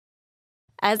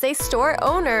As a store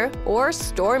owner or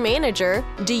store manager,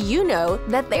 do you know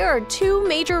that there are two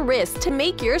major risks to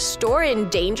make your store in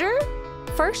danger?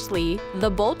 Firstly, the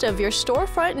bolt of your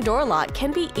storefront door lock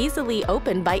can be easily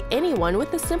opened by anyone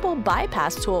with a simple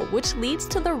bypass tool, which leads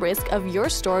to the risk of your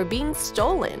store being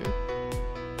stolen.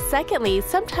 Secondly,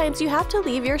 sometimes you have to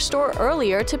leave your store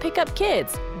earlier to pick up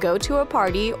kids, go to a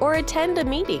party, or attend a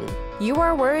meeting. You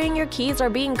are worrying your keys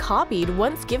are being copied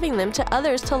once giving them to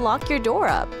others to lock your door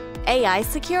up.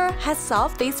 AIsecure has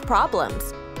solved these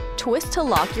problems. Twist to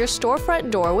lock your storefront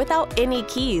door without any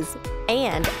keys.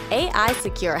 And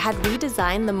AIsecure had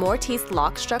redesigned the mortise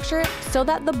lock structure so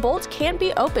that the bolt can't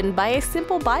be opened by a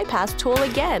simple bypass tool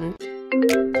again.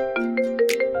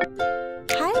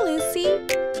 Hi, Lucy.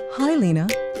 Hi, Lena.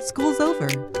 School's over.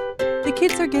 The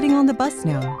kids are getting on the bus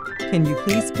now. Can you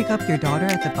please pick up your daughter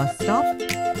at the bus stop?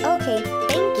 Okay,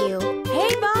 thank you. Hey,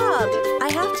 Bob! I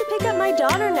have to pick up my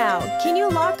daughter now. Can you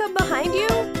lock up behind you?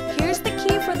 Here's the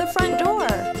key for the front door.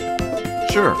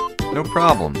 Sure, no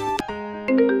problem.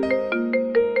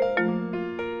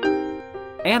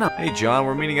 Anna! Hey John,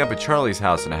 we're meeting up at Charlie's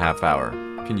house in a half hour.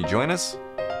 Can you join us?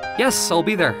 Yes, I'll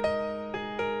be there.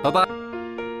 Bye-bye.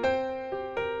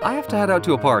 I have to head out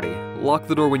to a party. Lock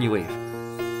the door when you leave.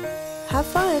 Have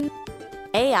fun!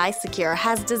 AIsecure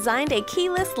has designed a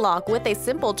keyless lock with a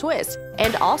simple twist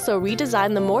and also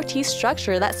redesigned the mortise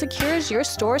structure that secures your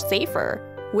store safer.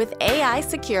 With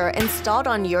AIsecure installed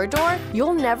on your door,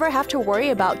 you'll never have to worry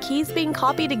about keys being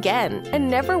copied again and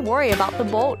never worry about the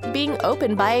bolt being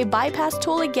opened by a bypass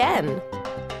tool again.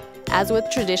 As with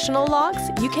traditional locks,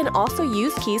 you can also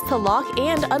use keys to lock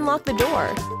and unlock the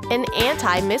door. An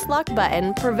anti-mislock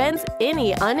button prevents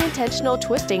any unintentional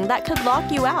twisting that could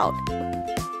lock you out.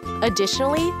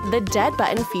 Additionally, the dead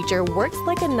button feature works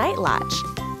like a night latch.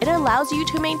 It allows you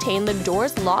to maintain the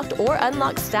door's locked or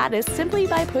unlocked status simply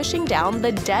by pushing down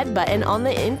the dead button on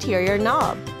the interior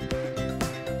knob.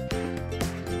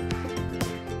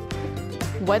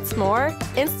 What's more,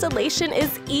 installation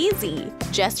is easy.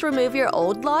 Just remove your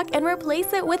old lock and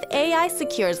replace it with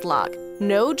AIsecure's lock.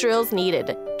 No drills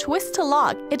needed. Twist to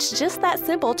lock. It's just that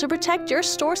simple to protect your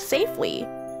store safely.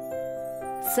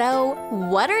 So,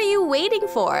 what are you waiting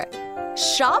for?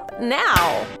 Shop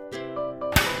now!